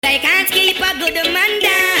They can't keep a good man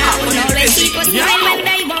down. Always keep a smile when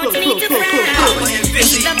they want me to frown.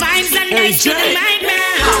 Keep the vibes and nice to the my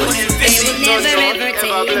ground. They will never ever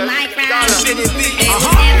take my crown. They will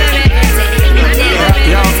never ever take my, never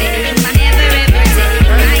ever take my, never ever take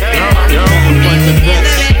my crown. They will never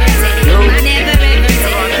ever take my,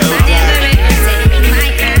 never ever take my, never ever take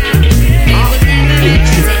my crown. They will never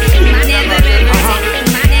ever take my, never ever take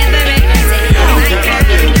my, never ever take my crown.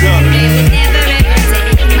 They will never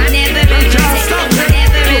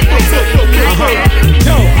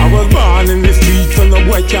I was born in the streets and the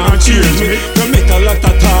boy can't change me. They make a lot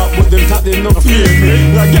of talk, but them talk they no fear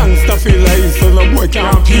me. The gangster feel like so the boy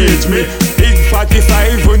can't page me. Big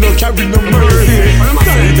 45 we no carry no mercy.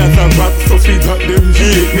 Solid as a rock, so feet up them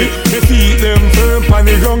hate me. They feet them firm, and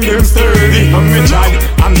the ground them sturdy. I'm a child,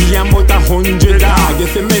 I'm here about 100 dog. You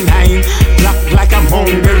see me nine, black like I'm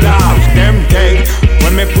hungry dog. Them dead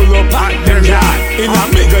when me pull up at them yard. In a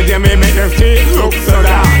bigger them me make them feet look so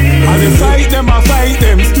dark. And the fight them, I fight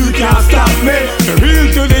them, still can't stop me. The real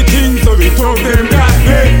to the thing, so we talk them got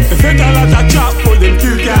me. They set a lot of trap, but them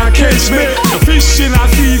still can't catch me. The fish in a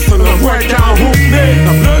sea, so no boy can't hook me.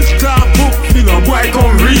 The blood clot hook, so no boy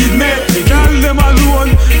come read me. They can't them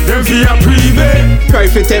alone, them fear pre-me. Try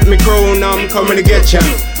if you take me crown, I'm coming to get ya.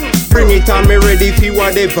 Bring it on me ready for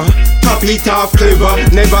whatever. Top it off clever,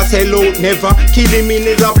 never sell out, never. Killing me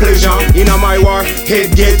is a pleasure. In a my war,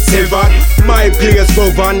 head get severed. My place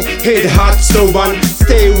govern, head hot stubborn.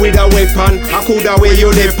 Stay with a weapon, I coulda wear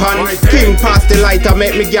your weapon. King pass the lighter,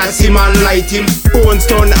 make me gas him and light him. Bones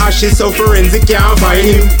turn ashes, so forensic can't find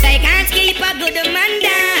him. They can't keep a good man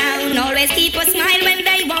down. Always keep a smile when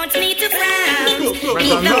they want me to frown.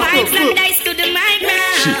 Keep the vibes and I stood in my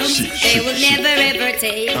ground. They will never ever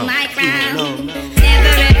take my crown. Never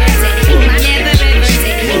ever take my, never ever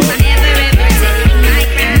take my, never ever take my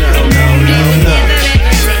crown. They will never ever take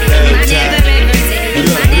my, never ever take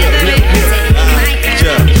my, never ever take my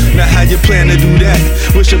crown. Now how you plan to do that?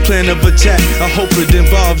 What's your plan of attack? I hope it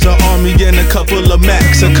involves an army and a couple of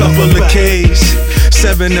Macs, a couple of Ks.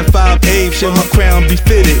 7 and 5/8, shall my crown be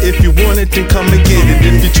fitted? If you want it, then come and get it.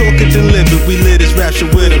 If you talk it, then live it. We lit this rapture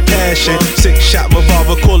with a passion. 6-shot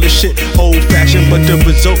revolver, call this shit old-fashioned, but the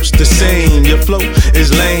result's the same. Your flow is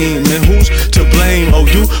lame, and who's to blame? Oh,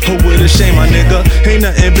 you, oh, with a shame, my nigga. Ain't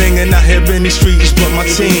nothing banging out here in these streets but my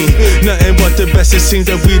team. Nothing but the best, it seems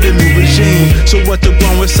that we the new regime. So what the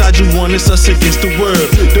wrong inside you want is us against the world.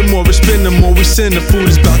 The more we spend, the more we send. The food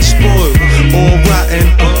is about to spoil. All rotten,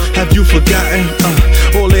 have you forgotten?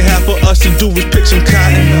 All they have for us to do is pick some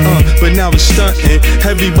cotton, but now it's stunting,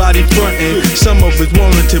 everybody fronting. Some of it's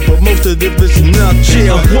warranted, but most of it is not.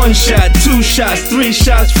 Yeah, 1 shot, 2 shots, 3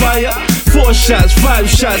 shots, fire. 4 shots, 5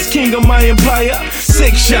 shots, king of my empire.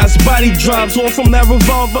 6 shots, body drops, all from that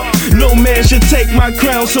revolver. No man should take my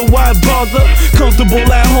crown, so why bother? Comfortable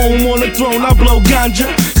at home on the throne, I blow ganja.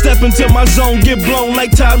 Step into my zone, get blown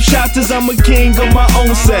like top shotters. I'm a king of my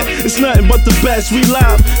own set. It's nothing but the best. We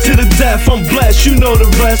live to the death. I'm blessed, you know the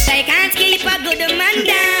rest. They can't keep a good man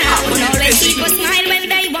down. Always keep a smile when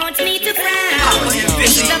they want me to frown.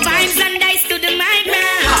 Keep the vibes and I stood in my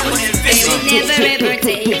ground. They will never ever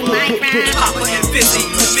take my crown.